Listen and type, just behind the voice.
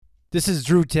This is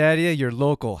Drew Tadia, your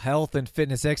local health and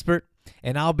fitness expert,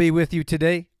 and I'll be with you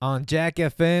today on Jack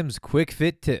FM's Quick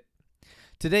Fit Tip.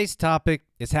 Today's topic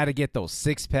is how to get those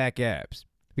six-pack abs.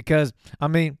 Because,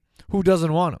 who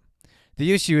doesn't want them?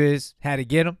 The issue is how to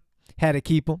get them, how to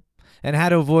keep them, and how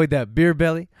to avoid that beer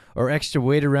belly or extra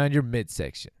weight around your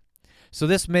midsection. So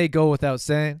this may go without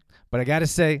saying, but I gotta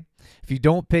say, if you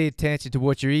don't pay attention to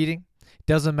what you're eating, it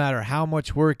doesn't matter how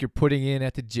much work you're putting in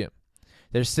at the gym.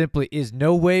 There simply is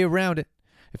no way around it.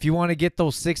 If you want to get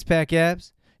those six-pack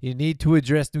abs, you need to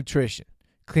address nutrition.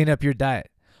 Clean up your diet.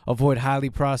 Avoid highly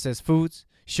processed foods,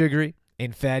 sugary,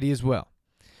 and fatty as well.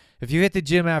 If you hit the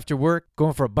gym after work,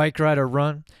 going for a bike ride or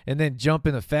run, and then jump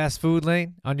in the fast food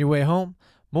lane on your way home,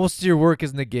 most of your work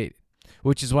is negated,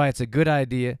 which is why it's a good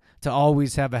idea to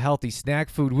always have a healthy snack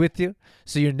food with you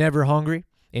so you're never hungry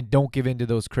and don't give in to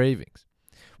those cravings.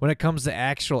 When it comes to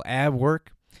actual ab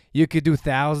work, you could do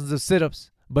thousands of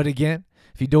sit-ups, but again,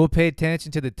 if you don't pay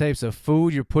attention to the types of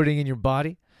food you're putting in your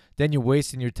body, then you're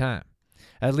wasting your time,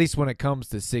 at least when it comes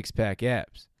to six-pack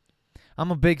abs.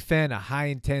 I'm a big fan of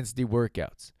high-intensity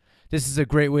workouts. This is a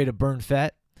great way to burn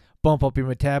fat, bump up your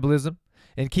metabolism,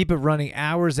 and keep it running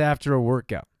hours after a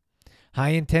workout.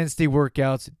 High-intensity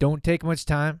workouts don't take much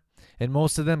time, and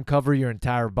most of them cover your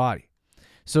entire body.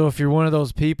 So if you're one of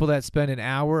those people that spend an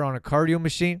hour on a cardio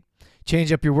machine,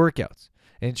 change up your workouts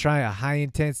and try a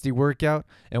high-intensity workout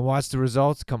and watch the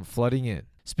results come flooding in.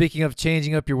 Speaking of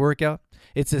changing up your workout,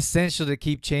 it's essential to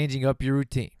keep changing up your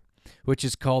routine, which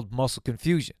is called muscle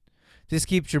confusion. This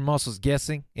keeps your muscles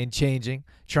guessing and changing,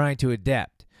 trying to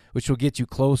adapt, which will get you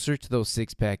closer to those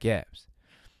six-pack abs.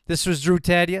 This was Drew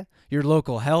Tadia, your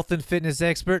local health and fitness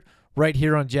expert, right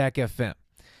here on Jack FM.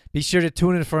 Be sure to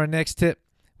tune in for our next tip.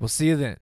 We'll see you then.